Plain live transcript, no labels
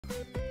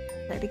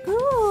Pretty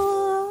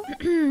cool.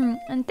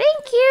 And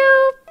thank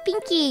you,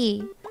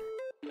 Pinky.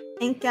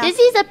 Thank you.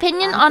 Dizzy's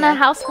opinion on a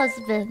house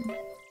husband.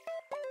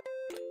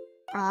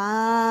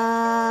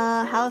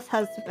 House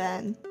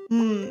husband.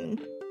 If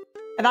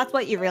that's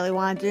what you really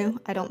want to do,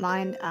 I don't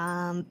mind.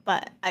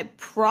 But I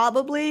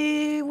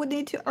probably would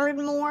need to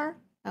earn more.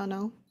 I don't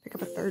know. Pick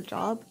up a third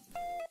job.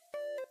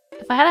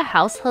 If I had a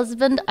house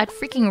husband, I'd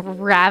freaking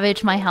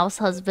ravage my house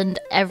husband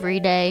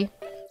every day.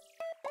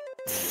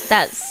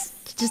 That's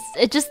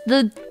just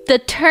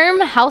the term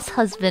house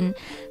husband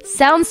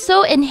sounds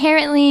so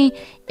inherently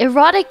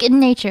erotic in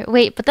nature.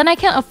 Wait, but then I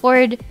can't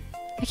afford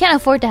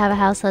to have a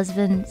house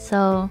husband,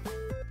 so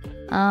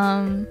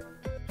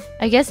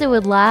I guess it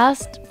would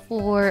last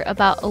for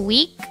about a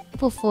week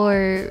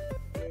before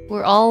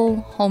we're all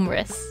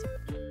homeless.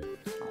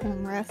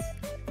 Homeless.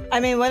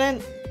 I mean,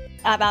 wouldn't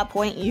at that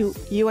point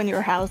you and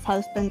your house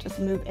husband just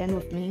move in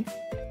with me?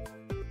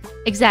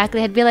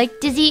 Exactly. I'd be like,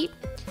 Dizzy,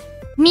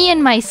 me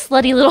and my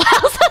slutty little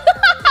house.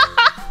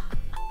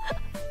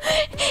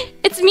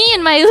 It's me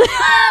and my.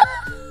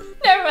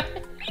 Never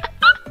mind.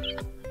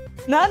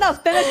 No,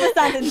 finish the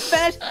sentence.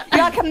 Finish. You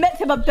gotta commit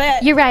to the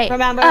bit. You're right.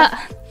 Remember?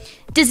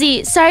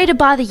 Dizzy, sorry to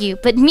bother you,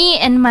 but me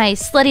and my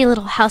slutty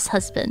little house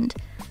husband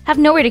have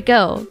nowhere to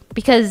go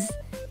because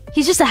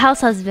he's just a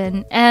house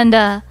husband, and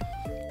I'm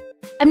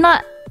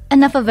not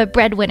enough of a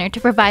breadwinner to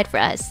provide for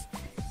us.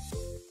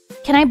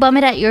 Can I bum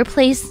it at your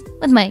place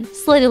with my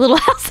slutty little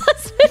house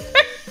husband?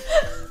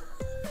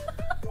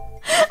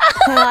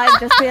 So I'd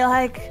just be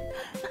like,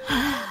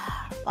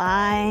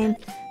 fine.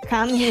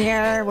 Come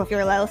here with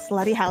your little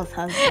slutty house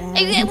husband.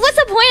 What's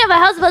the point of a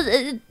house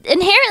husband?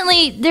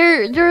 Inherently,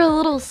 they're a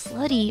little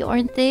slutty,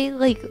 aren't they?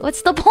 Like,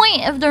 what's the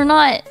point if they're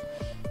not?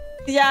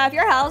 Yeah, if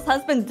your house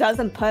husband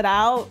doesn't put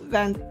out,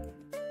 then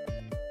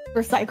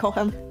recycle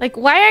him. Like,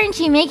 why aren't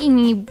you making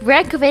me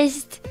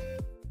breakfast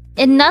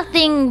in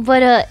nothing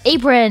but a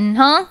apron,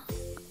 huh?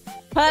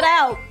 Put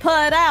out,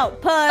 put out,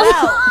 put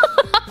out.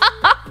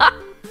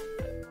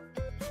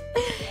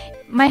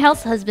 My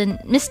house husband,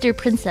 Mr.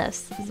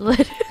 Princess, is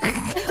what.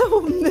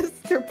 Oh,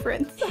 Mr.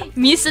 Princess.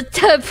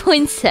 Mr.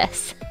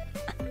 Princess.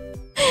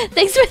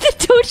 Thanks for the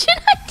doujin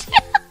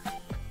idea.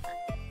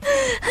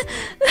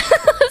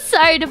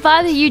 Sorry to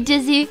bother you,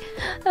 Dizzy.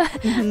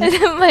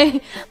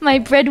 My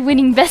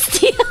breadwinning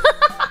bestie.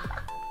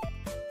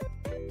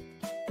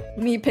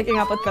 Me picking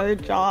up a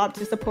third job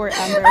to support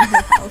Ember and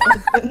his house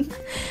husband.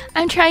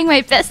 I'm trying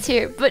my best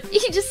here, but he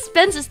just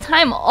spends his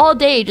time all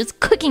day just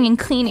cooking and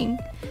cleaning.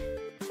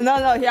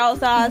 No, he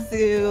also has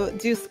to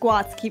do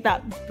squats, keep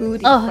that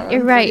booty. Oh,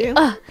 you're right. You.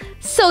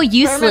 So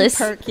useless.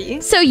 Perky.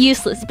 So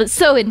useless, but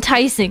so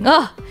enticing.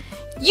 Oh,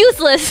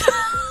 useless.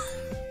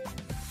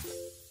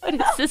 What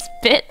is this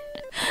bit?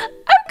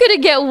 I'm gonna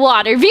get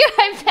water. Be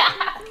right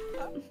back.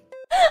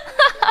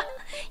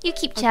 You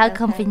keep Chad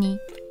company.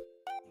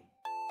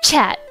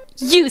 Chat.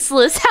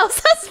 Useless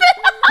house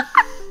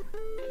husband.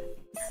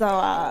 So,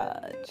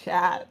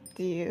 chat,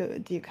 do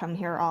you come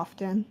here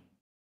often?